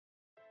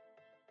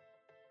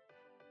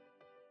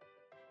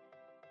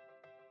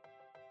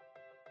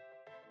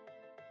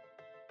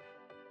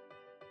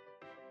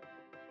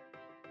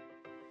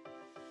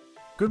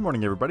Good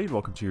morning, everybody, and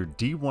welcome to your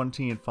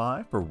D1T and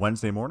 5 for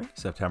Wednesday morning,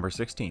 September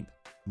 16th.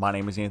 My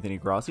name is Anthony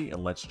Grossi,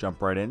 and let's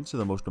jump right into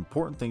the most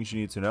important things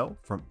you need to know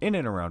from in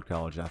and around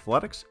college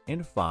athletics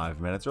in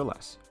 5 minutes or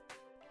less.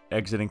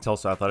 Exiting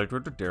Tulsa Athletic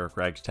Director Derek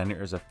Ragg's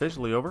tenure is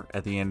officially over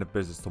at the end of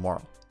business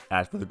tomorrow.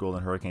 As for the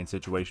Golden Hurricane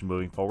situation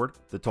moving forward,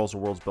 the Tulsa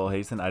World's Bill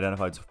Hazen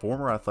identified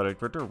former athletic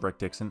director Rick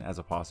Dixon as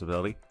a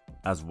possibility,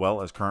 as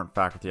well as current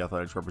faculty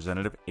athletics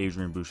representative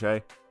Adrian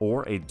Boucher,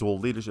 or a dual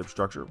leadership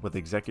structure with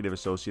executive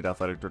associate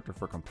athletic director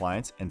for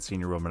compliance and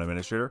senior women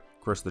administrator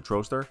Chris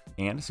Troster,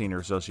 and senior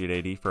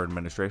associate AD for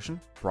administration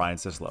Brian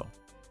Sislow.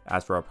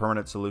 As for a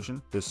permanent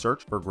solution, the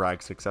search for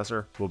Ragg's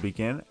successor will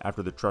begin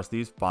after the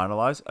trustees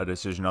finalize a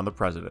decision on the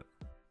president.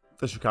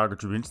 The Chicago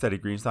Tribune's Teddy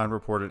Greenstein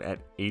reported at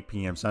 8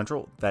 p.m.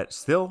 Central that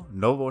still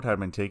no vote had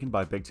been taken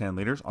by Big Ten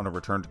leaders on a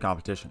return to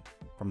competition.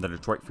 From the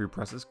Detroit Free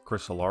Press's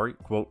Chris Solari,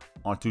 quote,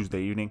 "On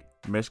Tuesday evening,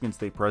 Michigan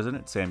State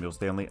President Samuel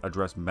Stanley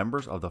addressed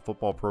members of the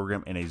football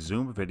program in a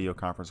Zoom video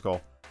conference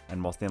call,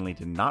 and while Stanley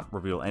did not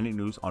reveal any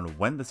news on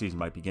when the season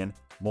might begin,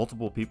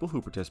 multiple people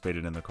who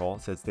participated in the call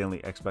said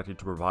Stanley expected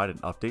to provide an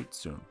update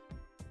soon."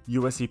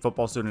 USC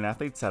football student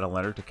athletes sent a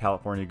letter to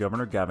California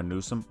Governor Gavin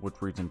Newsom,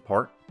 which reads in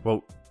part,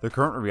 quote, "The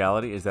current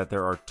reality is that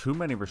there are too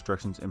many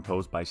restrictions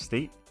imposed by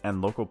state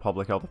and local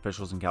public health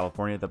officials in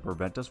California that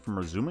prevent us from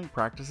resuming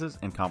practices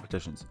and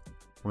competitions.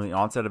 From the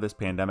onset of this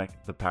pandemic,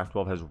 the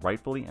Pac-12 has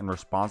rightfully and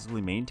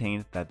responsibly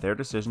maintained that their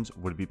decisions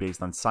would be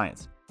based on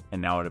science,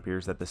 and now it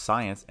appears that the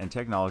science and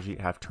technology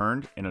have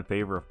turned in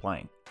favor of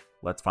playing.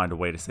 Let's find a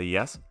way to say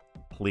yes.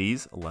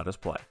 Please let us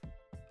play."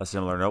 A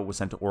similar note was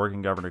sent to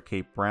Oregon Governor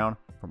Kate Brown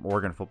from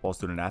Oregon football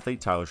student athlete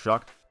Tyler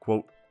Shuck,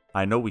 quote,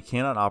 "I know we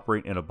cannot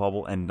operate in a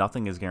bubble and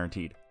nothing is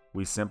guaranteed.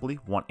 We simply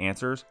want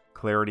answers,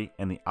 clarity,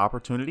 and the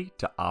opportunity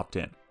to opt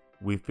in.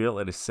 We feel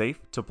it is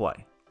safe to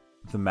play."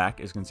 The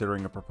MAC is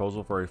considering a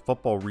proposal for a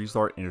football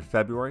restart in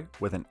February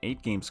with an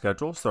 8-game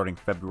schedule starting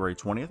February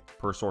 20th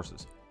per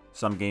sources.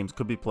 Some games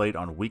could be played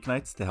on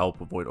weeknights to help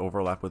avoid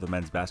overlap with the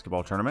men's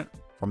basketball tournament.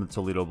 From the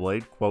Toledo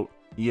Blade, quote,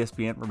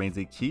 "ESPN remains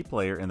a key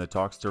player in the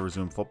talks to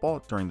resume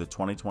football during the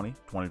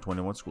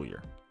 2020-2021 school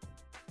year."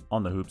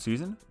 On the hoop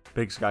season,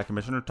 Big Sky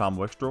Commissioner Tom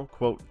Wickstrom,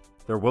 quote,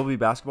 "There will be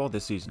basketball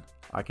this season.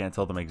 I can't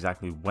tell them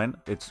exactly when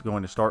it's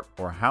going to start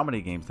or how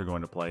many games they're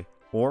going to play,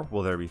 or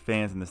will there be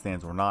fans in the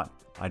stands or not.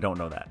 I don't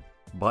know that.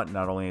 But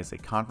not only as a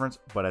conference,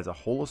 but as a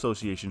whole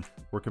association,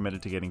 we're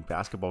committed to getting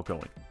basketball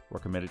going. We're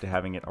committed to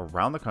having it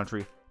around the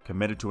country,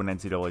 committed to an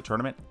NCAA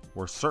tournament.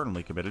 We're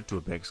certainly committed to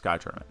a Big Sky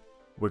tournament."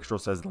 Wickstrom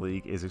says the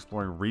league is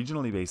exploring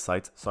regionally based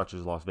sites such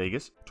as Las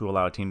Vegas to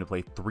allow a team to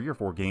play 3 or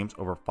 4 games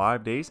over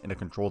 5 days in a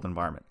controlled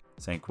environment,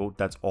 saying, quote,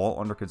 "That's all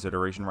under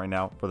consideration right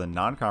now for the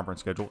non-conference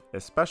schedule,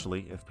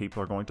 especially if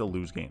people are going to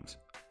lose games."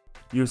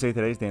 USA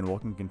Today's Dan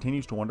Wolken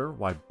continues to wonder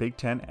why Big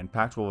Ten and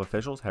Pac-12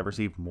 officials have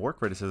received more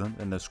criticism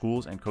than the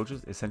schools and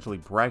coaches essentially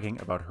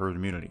bragging about herd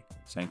immunity,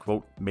 saying,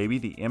 quote, "Maybe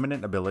the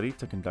imminent ability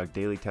to conduct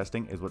daily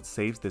testing is what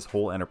saves this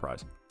whole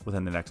enterprise.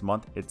 Within the next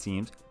month, it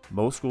seems,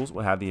 most schools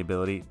will have the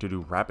ability to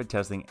do rapid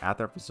testing at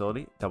their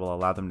facility that will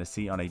allow them to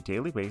see on a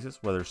daily basis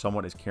whether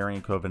someone is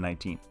carrying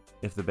COVID-19.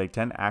 If the Big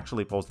Ten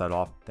actually pulls that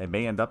off, they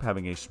may end up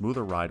having a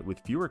smoother ride with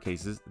fewer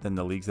cases than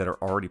the leagues that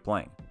are already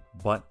playing.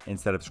 But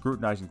instead of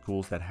scrutinizing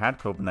schools that had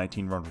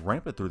COVID-19 run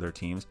rampant through their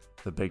teams,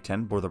 the Big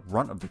Ten bore the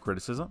brunt of the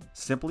criticism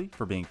simply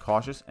for being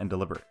cautious and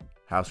deliberate.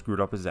 How screwed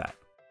up is that?"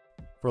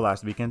 For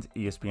last weekend's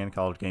ESPN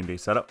College Game Day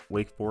setup,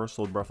 Wake Forest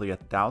sold roughly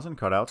 1,000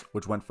 cutouts,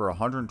 which went for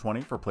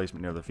 $120 for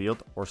placement near the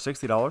field, or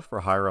 $60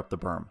 for higher up the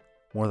berm.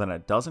 More than a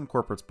dozen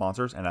corporate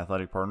sponsors and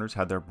athletic partners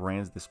had their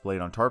brands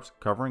displayed on tarps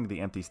covering the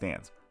empty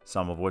stands,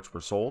 some of which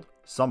were sold,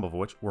 some of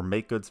which were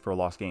make goods for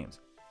lost games.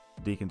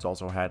 Deacons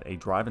also had a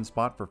drive-in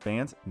spot for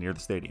fans near the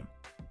stadium.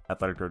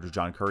 Athletic Director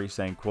John Curry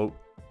saying, quote,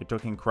 "It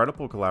took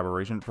incredible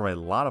collaboration from a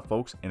lot of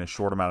folks in a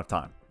short amount of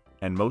time,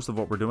 and most of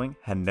what we're doing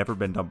had never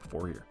been done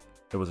before here.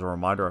 It was a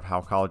reminder of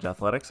how college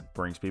athletics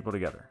brings people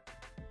together."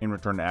 In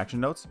return to action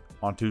notes,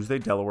 on Tuesday,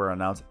 Delaware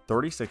announced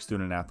 36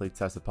 student athletes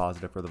tested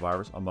positive for the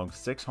virus among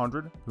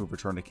 600 who've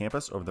returned to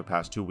campus over the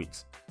past 2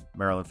 weeks.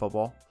 Maryland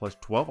football plus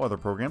 12 other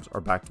programs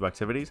are back to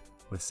activities,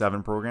 with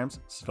 7 programs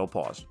still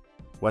paused.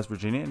 West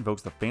Virginia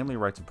invokes the Family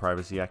Rights and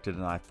Privacy Act to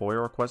deny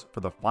FOIA requests for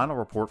the final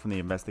report from the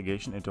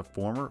investigation into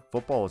former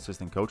football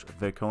assistant coach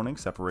Vic Koning's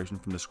separation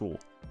from the school.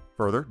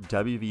 Further,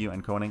 WVU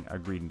and Koning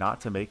agreed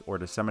not to make or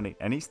disseminate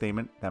any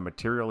statement that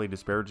materially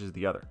disparages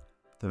the other.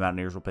 The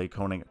Mountaineers will pay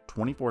Koning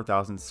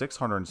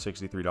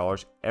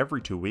 $24,663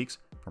 every 2 weeks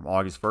from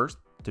August 1st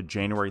to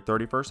January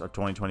 31st of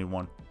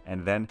 2021,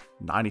 and then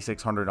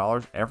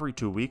 $9,600 every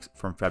 2 weeks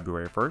from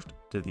February 1st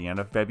to the end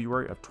of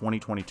February of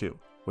 2022.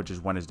 Which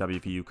is when his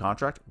WVU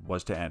contract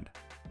was to end.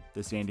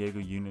 The San Diego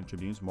Union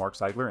Tribune's Mark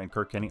Seigler and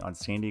Kirk Kenny on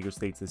San Diego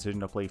State's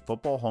decision to play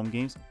football home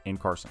games in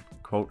Carson.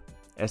 Quote,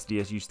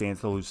 "SDSU stands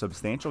to lose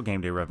substantial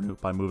game day revenue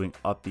by moving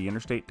up the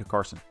interstate to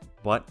Carson,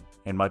 but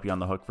it might be on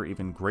the hook for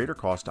even greater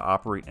cost to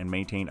operate and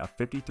maintain a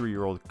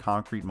 53-year-old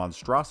concrete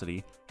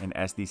monstrosity in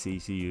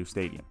SDCCU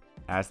Stadium."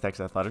 Aztecs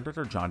Athletic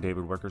Director John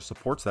David Wicker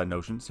supports that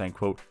notion, saying,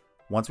 quote,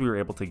 Once we were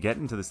able to get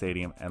into the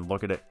stadium and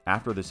look at it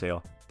after the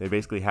sale, they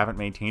basically haven't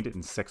maintained it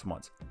in 6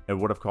 months. It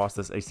would have cost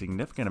us a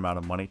significant amount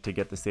of money to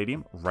get the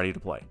stadium ready to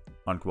play,"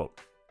 unquote.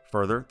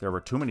 Further, there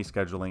were too many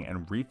scheduling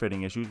and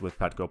refitting issues with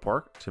Petco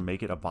Park to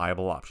make it a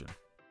viable option.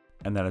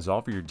 And that is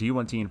all for your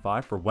D1T in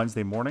 5 for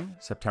Wednesday morning,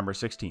 September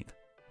 16th.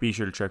 Be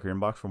sure to check your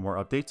inbox for more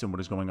updates on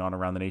what is going on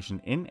around the nation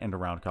in and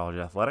around college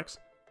athletics.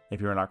 If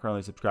you are not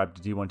currently subscribed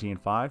to D1T in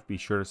 5, be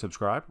sure to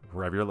subscribe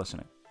wherever you're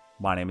listening.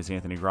 My name is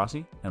Anthony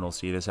Grossi, and we'll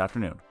see you this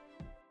afternoon.